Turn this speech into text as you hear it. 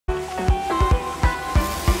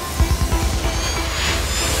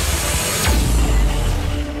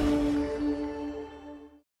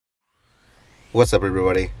What's up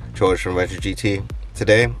everybody, George from Retro GT.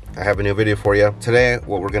 Today I have a new video for you. Today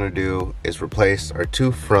what we're gonna do is replace our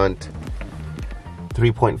two front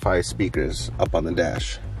 3.5 speakers up on the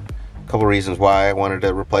dash. A couple reasons why I wanted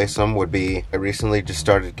to replace them would be I recently just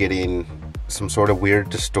started getting some sort of weird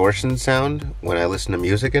distortion sound when I listen to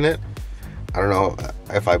music in it. I don't know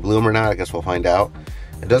if I blew them or not, I guess we'll find out.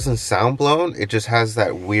 It doesn't sound blown, it just has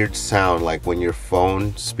that weird sound like when your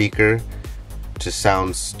phone speaker just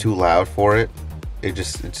sounds too loud for it.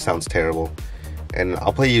 It sounds terrible. And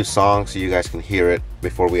I'll play you songs so you guys can hear it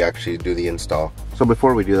before we actually do the install. So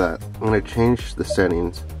before we do that, I'm going to change the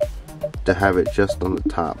settings to have it just on the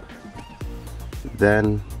top.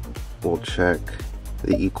 Then we'll check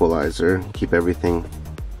the equalizer, keep everything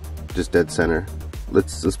just dead center.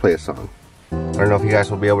 Let's play a song. I don't know if you guys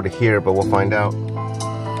will be able to hear, but we'll find out.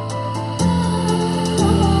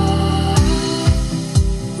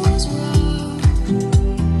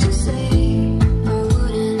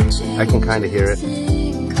 I can kind of hear it.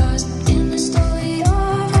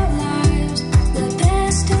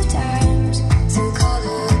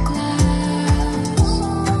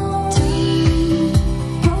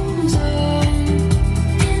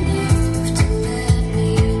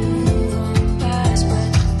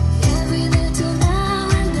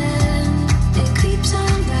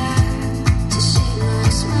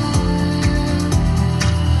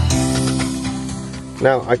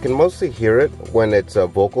 Now, I can mostly hear it when it's a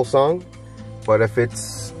vocal song, but if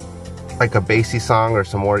it's like a bassy song or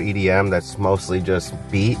some more EDM that's mostly just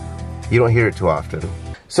beat, you don't hear it too often.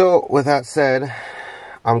 So with that said,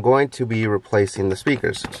 I'm going to be replacing the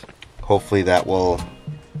speakers. Hopefully that will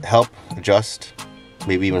help adjust,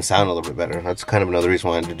 maybe even sound a little bit better. That's kind of another reason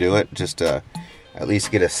I wanted to do it, just to at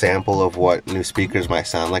least get a sample of what new speakers might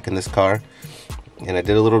sound like in this car. And I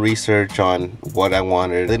did a little research on what I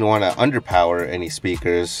wanted. I didn't want to underpower any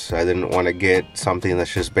speakers. I didn't want to get something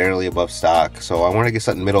that's just barely above stock. So I want to get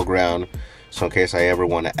something middle ground. So in case I ever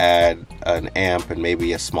want to add an amp and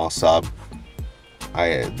maybe a small sub,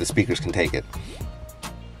 the speakers can take it.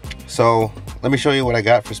 So let me show you what I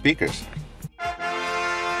got for speakers.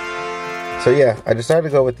 So yeah, I decided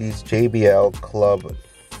to go with these JBL Club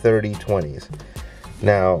 3020s.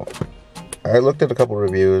 Now, I looked at a couple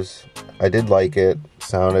reviews. I did like it,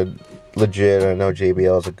 sounded legit. I know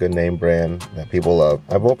JBL is a good name brand that people love.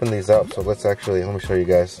 I've opened these up, so let me show you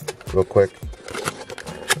guys real quick.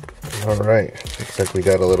 Alright, looks like we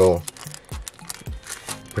got a little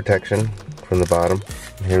protection from the bottom.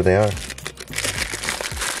 And here they are.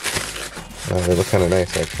 They look kind of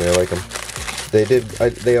nice actually, I like them. They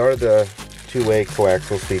are the two-way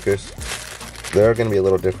coaxial speakers. They're going to be a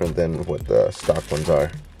little different than what the stock ones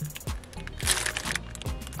are.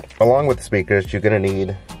 Along with the speakers, you're going to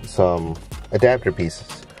need some adapter pieces,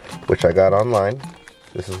 which I got online.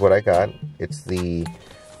 This is what I got. It's the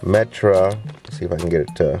Metra, let's see if I can get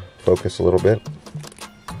it to focus a little bit,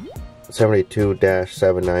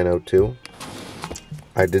 72-7902.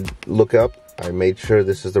 I did look up, I made sure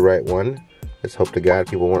this is the right one. Let's hope to God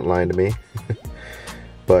people weren't lying to me.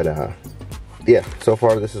 But yeah, so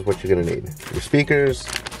far this is what you're going to need. Your speakers,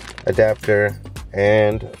 adapter,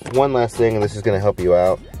 and one last thing, and this is going to help you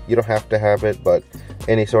out. You don't have to have it, but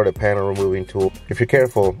any sort of panel removing tool. If you're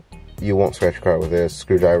careful, you won't scratch your car with this.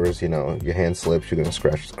 Screwdrivers, you know, your hand slips, you're gonna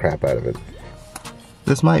scratch the crap out of it.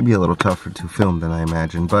 This might be a little tougher to film than I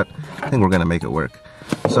imagined, but I think we're gonna make it work.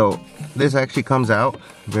 So this actually comes out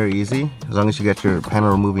very easy, as long as you get your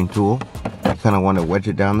panel removing tool. You kind of want to wedge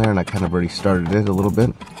it down there, and I kind of already started it a little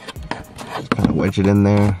bit. Just kind of wedge it in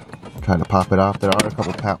there, try to pop it off. There are a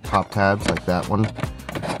couple pop tabs like that one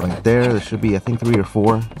right there. There should be, I think, 3 or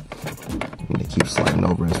 4. I'm gonna keep sliding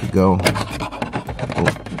over as we go. Oh.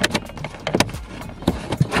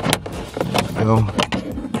 There we go.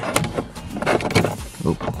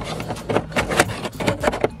 Oh.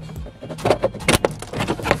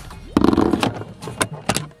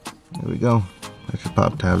 There we go. That's your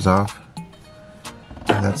pop tabs off.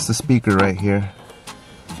 And that's the speaker right here.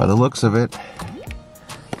 By the looks of it,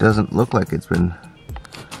 it doesn't look like it's been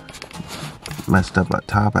messed up at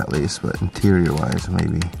top at least, but interior wise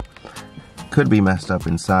maybe could be messed up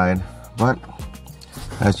inside. But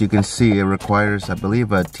as you can see, it requires, I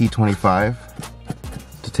believe, a T25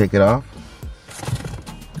 to take it off.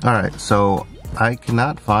 Alright, so I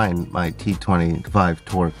cannot find my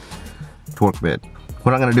T25 torque bit.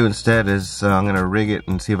 What I'm going to do instead is I'm going to rig it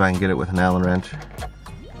and see if I can get it with an Allen wrench,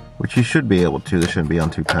 which you should be able to. This shouldn't be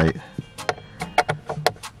on too tight.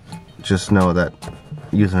 Just know that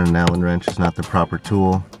using an Allen wrench is not the proper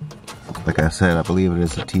tool. Like I said, I believe it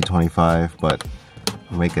is a T25, but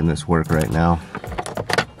I'm making this work right now.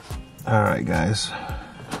 Alright guys,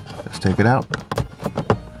 let's take it out.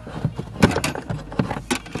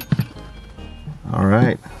 All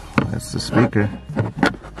right, that's the speaker.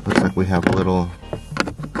 Looks like we have a little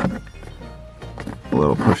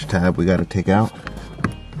push tab we got to take out.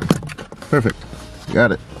 Perfect,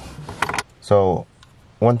 got it. So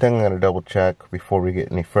one thing I'm going to double check before we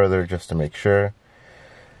get any further, just to make sure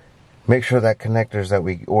that connectors that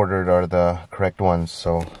we ordered are the correct ones.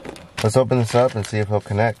 So let's open this up and see if it'll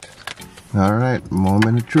connect. All right,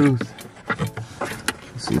 moment of truth.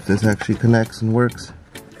 Let's see if this actually connects and works.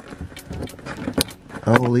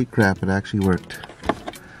 Holy crap, it actually worked.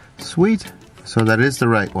 Sweet. So that is the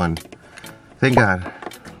right one. Thank God.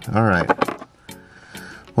 All right.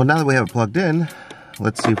 Well, now that we have it plugged in,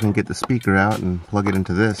 let's see if we can get the speaker out and plug it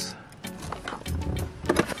into this.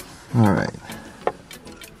 All right.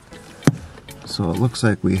 So it looks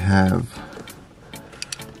like we have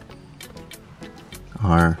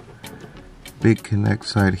our big connect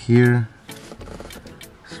side here,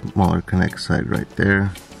 smaller connect side right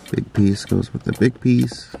there. Big piece goes with the big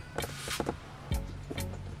piece.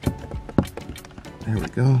 There we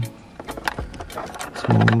go.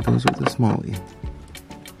 Small one goes with the smallie.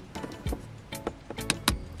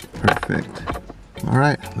 Perfect.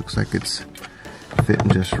 Alright, looks like it's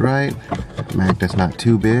fitting just right. Magnet's not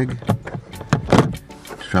too big.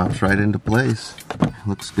 Drops right into place.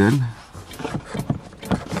 Looks good.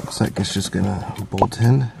 Looks like it's just gonna bolt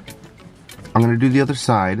in. I'm gonna do the other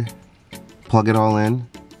side, plug it all in,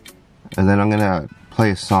 and then I'm gonna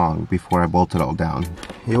play a song before I bolt it all down.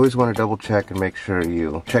 You always want to double check and make sure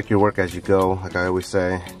you check your work as you go. Like I always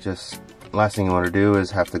say, just last thing you want to do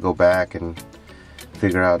is have to go back and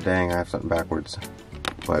figure out, dang, I have something backwards.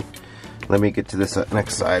 But let me get to this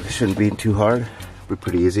next side. It shouldn't be too hard. It'll be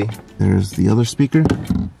pretty easy. There's the other speaker.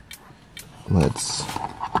 Let's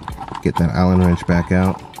get that Allen wrench back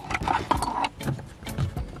out.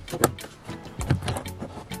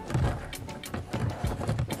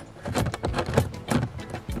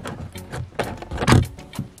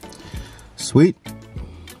 Sweet.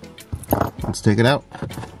 Let's take it out.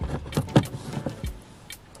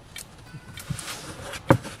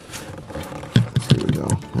 Here we go.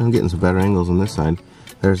 I'm getting some better angles on this side.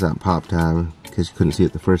 There's that pop tab, in case you couldn't see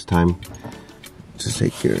it the first time. Just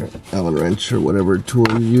take your Allen wrench or whatever tool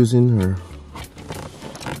you're using, or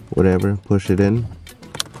whatever, push it in,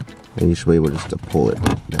 and you should be able just to pull it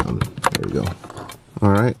down. There we go.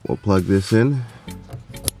 Alright, we'll plug this in.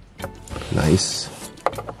 Nice.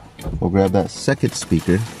 We'll grab that second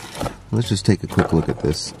speaker. Let's just take a quick look at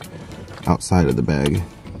this outside of the bag.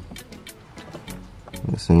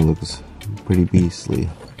 This thing looks pretty beastly.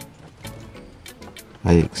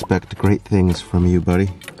 I expect great things from you, buddy.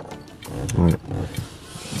 Alright,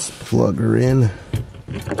 let's plug her in.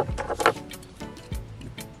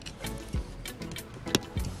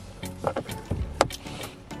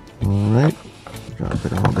 Alright, drop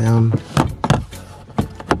it all down.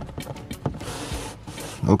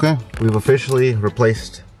 Okay, we've officially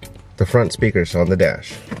replaced the front speakers on the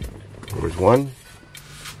dash. There's one,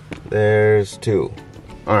 there's two.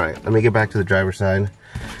 Alright, let me get back to the driver's side.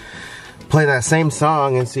 Play that same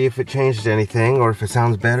song and see if it changed anything or if it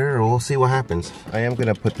sounds better, or we'll see what happens. I am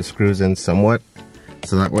gonna put the screws in somewhat,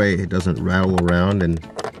 so that way it doesn't rattle around, and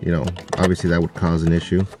you know, obviously that would cause an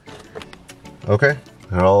issue. Okay,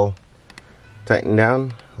 they're all tightened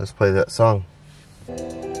down. Let's play that song.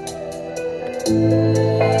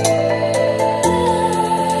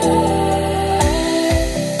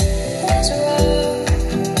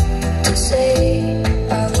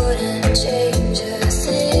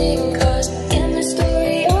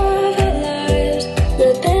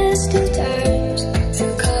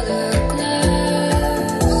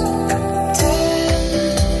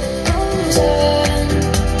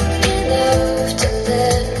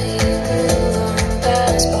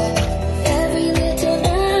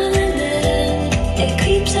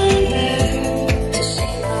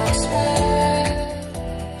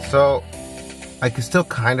 So I can still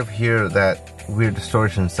kind of hear that weird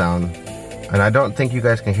distortion sound, and I don't think you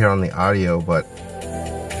guys can hear on the audio, but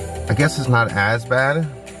I guess it's not as bad,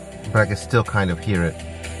 but I can still kind of hear it.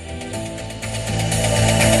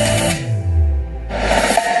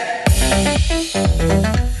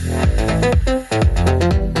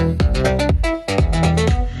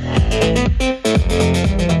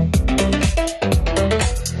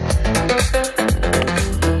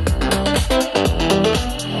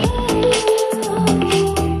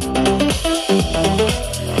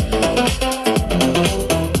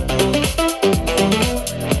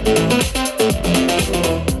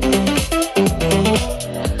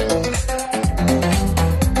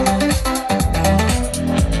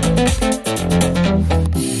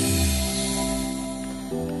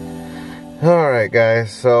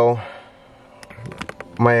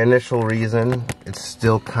 my initial reason, it's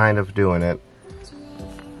still kind of doing it.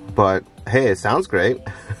 But hey, it sounds great.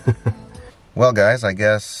 Well guys, I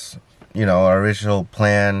guess, you know, our original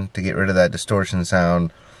plan to get rid of that distortion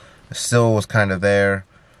sound still was kind of there.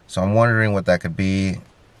 So I'm wondering what that could be.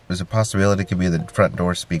 There's a possibility it could be the front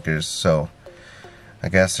door speakers. So I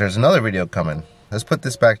guess there's another video coming. Let's put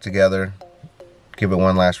this back together, give it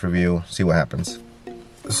one last review, see what happens.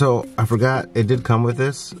 So I forgot, it did come with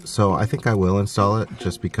this, so I think I will install it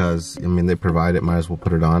just because, I mean, they provide it, might as well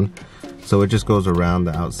put it on. So it just goes around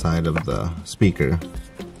the outside of the speaker.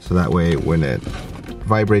 So that way when it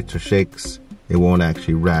vibrates or shakes, it won't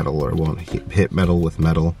actually rattle or it won't hit metal with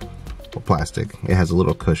metal or plastic. It has a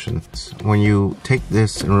little cushion. When you take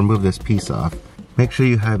this and remove this piece off, make sure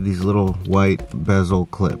you have these little white bezel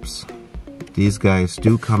clips. These guys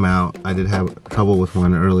do come out. I did have trouble with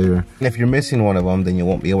one earlier. And if you're missing one of them, then you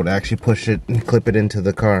won't be able to actually push it and clip it into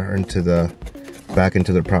the car or back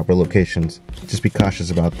into the proper locations. Just be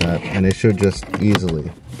cautious about that. And it should just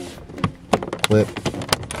easily clip,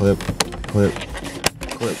 clip, clip,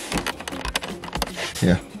 clip.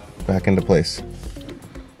 Yeah, back into place.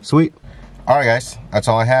 Sweet. Alright guys, that's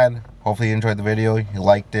all I had. Hopefully you enjoyed the video, you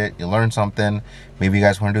liked it, you learned something. Maybe you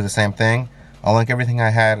guys want to do the same thing. I'll link everything I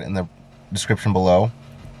had in the description below.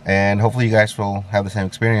 And hopefully you guys will have the same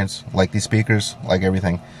experience. Like these speakers, like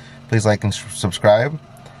everything. Please like and subscribe.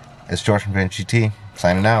 It's George from JBL GT,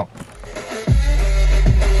 signing out.